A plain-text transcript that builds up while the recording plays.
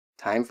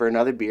Time for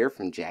another beer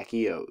from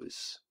Jackie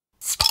O's.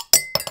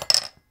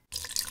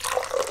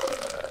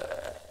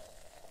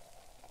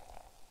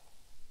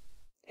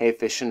 Hey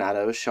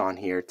Aficionado, Shawn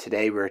here.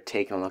 Today we're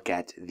taking a look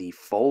at the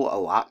Full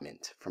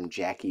Allotment from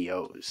Jackie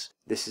O's.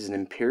 This is an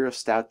Imperial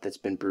Stout that's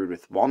been brewed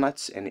with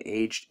walnuts and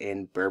aged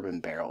in bourbon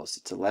barrels.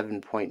 It's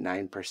 11.9%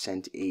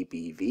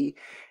 ABV,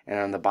 and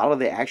on the bottle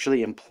they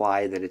actually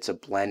imply that it's a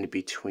blend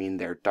between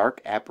their Dark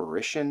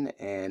Apparition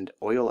and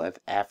Oil of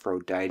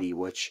Aphrodite,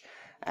 which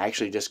I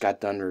actually just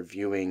got done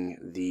reviewing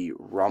the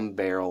rum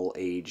barrel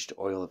aged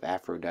Oil of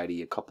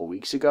Aphrodite a couple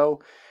weeks ago,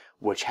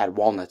 which had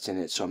walnuts in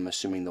it, so I'm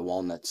assuming the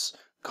walnuts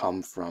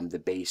come from the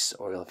base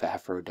Oil of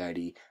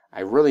Aphrodite.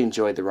 I really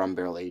enjoyed the rum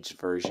barrel aged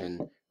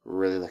version.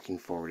 Really looking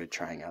forward to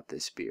trying out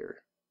this beer.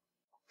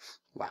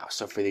 Wow,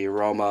 so for the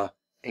aroma,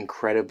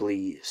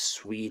 incredibly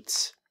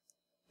sweet,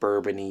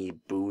 bourbony,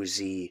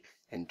 boozy,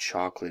 and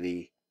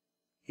chocolatey.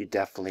 You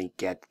definitely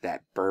get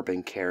that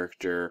bourbon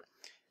character,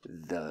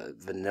 the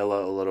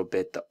vanilla a little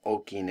bit, the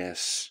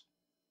oakiness.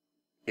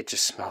 It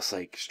just smells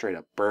like straight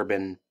up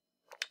bourbon,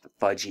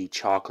 fudgy,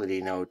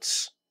 chocolatey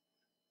notes.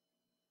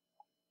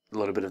 A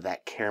little bit of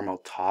that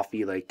caramel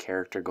toffee-like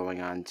character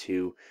going on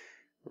too.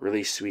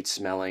 Really sweet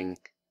smelling.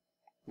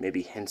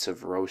 Maybe hints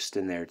of roast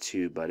in there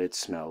too, but it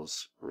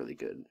smells really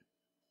good.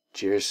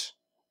 Cheers.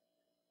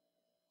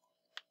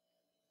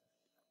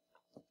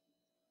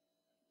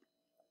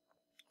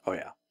 Oh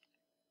yeah.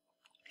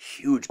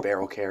 Huge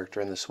barrel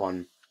character in this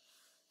one.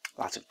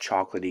 Lots of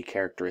chocolatey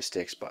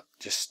characteristics, but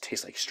just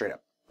tastes like straight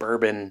up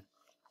bourbon.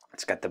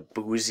 It's got the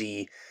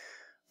boozy,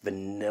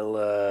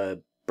 vanilla,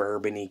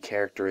 bourbony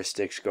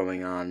characteristics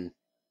going on.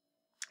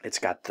 It's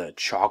got the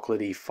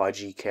chocolatey,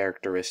 fudgy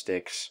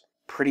characteristics.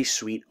 Pretty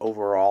sweet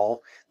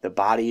overall. The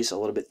body's a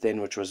little bit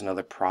thin, which was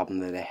another problem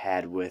that I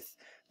had with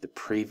the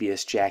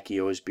previous Jackie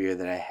O's beer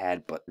that I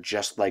had, but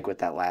just like with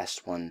that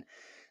last one,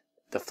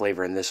 the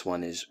flavor in this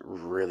one is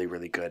really,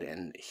 really good,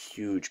 and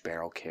huge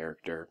barrel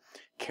character.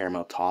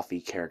 Caramel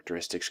toffee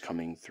characteristics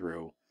coming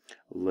through.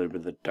 A little bit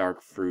of the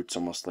dark fruits,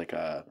 almost like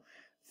a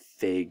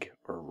fig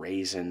or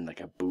raisin, like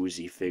a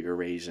boozy fig or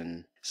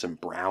raisin. Some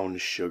brown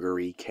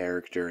sugary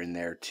character in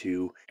there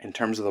too. In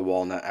terms of the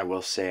walnut, I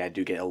will say I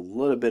do get a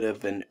little bit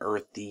of an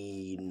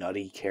earthy,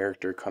 nutty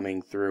character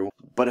coming through.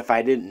 But if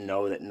I didn't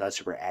know that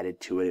nuts were added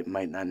to it, it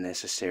might not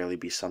necessarily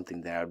be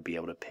something that I would be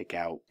able to pick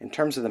out. In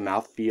terms of the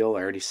mouthfeel,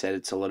 I already said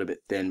it's a little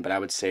bit thin, but I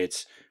would say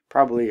it's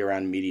probably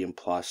around medium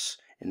plus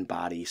in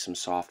body, some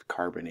soft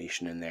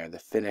carbonation in there. The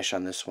finish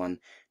on this one,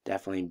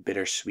 definitely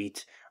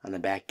bittersweet. On the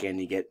back end,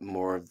 you get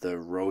more of the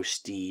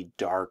roasty,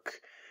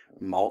 dark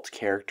malt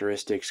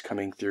characteristics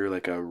coming through,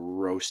 like a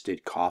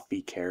roasted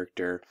coffee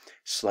character,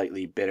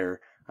 slightly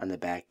bitter on the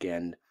back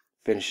end.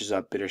 Finishes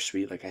up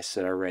bittersweet, like I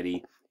said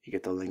already. You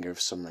get the linger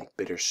of some like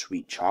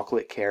bittersweet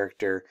chocolate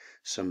character,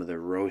 some of the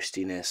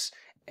roastiness,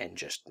 and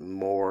just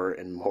more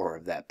and more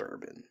of that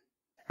bourbon.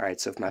 Alright,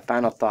 so for my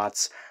final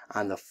thoughts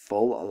on the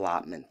Full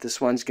Allotment.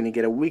 This one's going to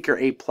get a weaker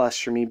A+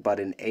 for me, but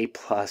an A+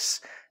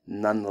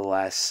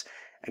 nonetheless.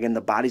 Again,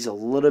 the body's a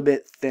little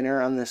bit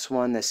thinner on this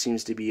one. That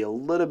seems to be a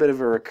little bit of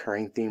a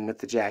recurring theme with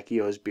the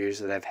Jackie O's beers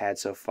that I've had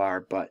so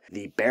far, but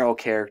the barrel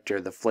character,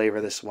 the flavor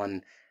of this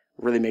one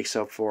really makes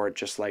up for it,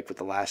 just like with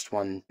the last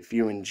one. If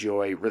you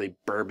enjoy really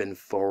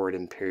bourbon-forward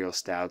Imperial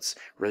Stouts,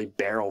 really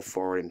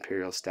barrel-forward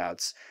Imperial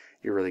Stouts,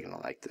 you're really going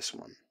to like this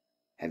one.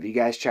 Have you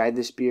guys tried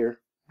this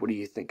beer? What do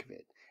you think of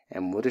it?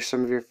 And what are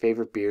some of your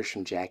favorite beers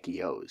from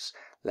Jackie O's?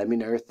 Let me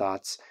know your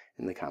thoughts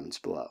in the comments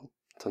below.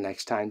 Until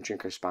next time,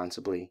 drink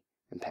responsibly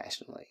and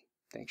passionately.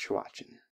 Thanks for watching.